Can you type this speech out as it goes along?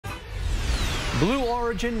Blue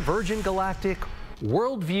Origin, Virgin Galactic,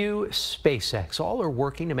 Worldview, SpaceX, all are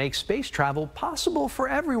working to make space travel possible for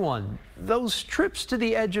everyone. Those trips to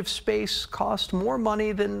the edge of space cost more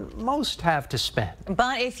money than most have to spend.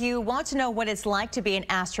 But if you want to know what it's like to be an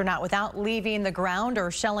astronaut without leaving the ground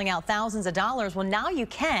or shelling out thousands of dollars, well, now you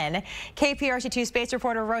can. KPRC2 space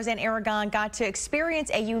reporter Roseanne Aragon got to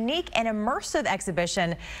experience a unique and immersive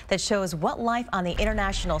exhibition that shows what life on the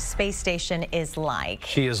International Space Station is like.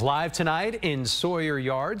 She is live tonight in Sawyer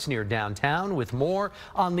Yards near downtown with more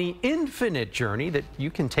on the infinite journey that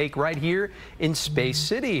you can take right here in Space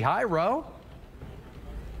City. Hi, Ro.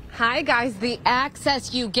 Hi guys, the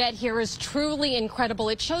access you get here is truly incredible.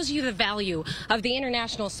 It shows you the value of the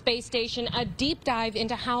International Space Station, a deep dive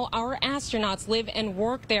into how our astronauts live and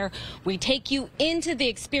work there. We take you into the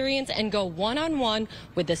experience and go one-on-one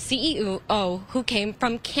with the CEO who came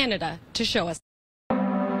from Canada to show us.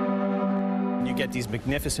 You get these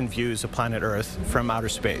magnificent views of planet Earth from outer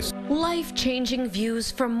space. Life-changing views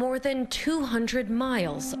from more than 200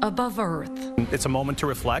 miles above Earth. It's a moment to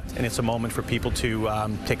reflect, and it's a moment for people to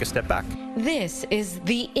take a step back. This is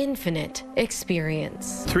the infinite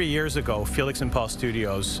experience. 3 years ago, Felix and Paul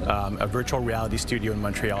Studios, a virtual reality studio in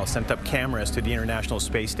Montreal, sent up cameras to the International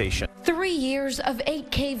Space Station. 3 years of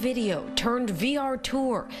 8K video turned VR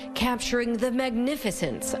tour, capturing the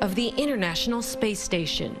magnificence of the International Space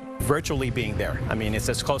Station. Virtually being there. I mean, it's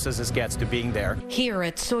as close as it gets to being there. Here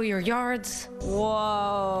at Sawyer Yards,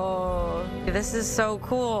 Whoa, this is so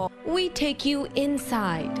cool. we take you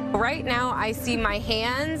inside. Right now, I see my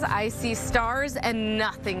hands, I see stars and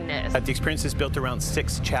nothingness. The experience is built around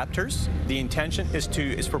 6 chapters. The intention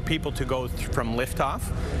is for people to go from liftoff,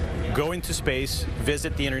 go into space,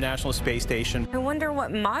 visit the International Space Station. I wonder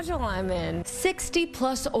what module I'm in.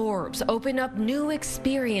 60-plus orbs open up new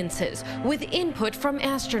experiences with input from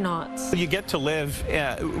astronauts. You get to live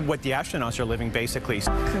what the astronauts are living, basically.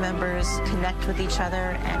 Crew members connect with each other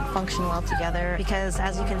and function well together because,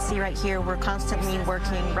 as you can see right here, we're constantly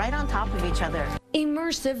working right on top of each other.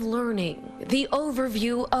 Immersive learning, the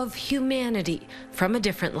overview of humanity from a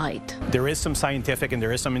different light. There is some scientific and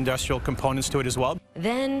there is some industrial components to it as well.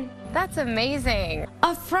 Then, That's amazing.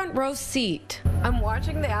 a front row seat. I'm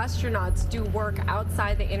watching the astronauts do work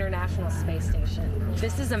outside the International Space Station.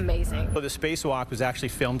 This is amazing. So the spacewalk was actually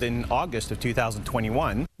filmed in August of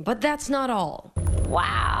 2021. But that's not all.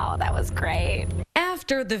 Wow, that was great.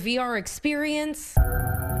 After the VR experience,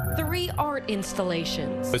 3 art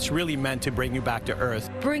installations, It's really meant to bring you back to Earth.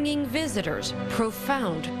 bringing visitors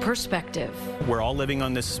profound perspective. We're all living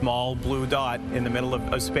on this small blue dot in the middle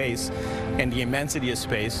of space, and the immensity of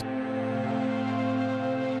space.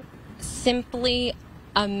 Simply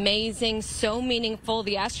amazing, so meaningful.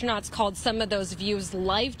 The astronauts called some of those views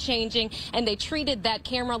life-changing, and they treated that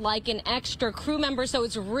camera like an extra crew member, so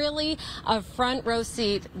it's really a front row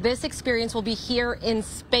seat. This experience will be here in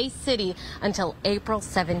Space City until April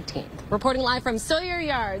 17th. Reporting live from Sawyer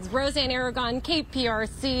Yards, Roseanne Aragon,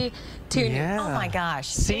 KPRC 2 News. Yeah. Oh my gosh.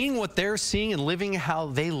 Seeing what they're seeing and living how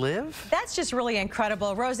they live? That's just really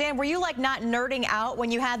incredible. Roseanne, were you like not nerding out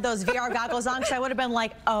when you had those VR goggles on? Because I would have been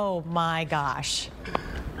like, oh my gosh.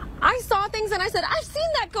 I saw things and I said, I've seen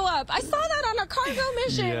that go up. I saw that on a cargo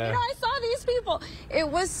mission. Yeah. You know, I saw these people. It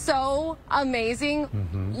was so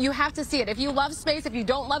amazing. You have to see it. If you love space, if you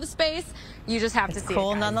don't love space, you just have to see it.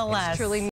 Cool guys. nonetheless. It's truly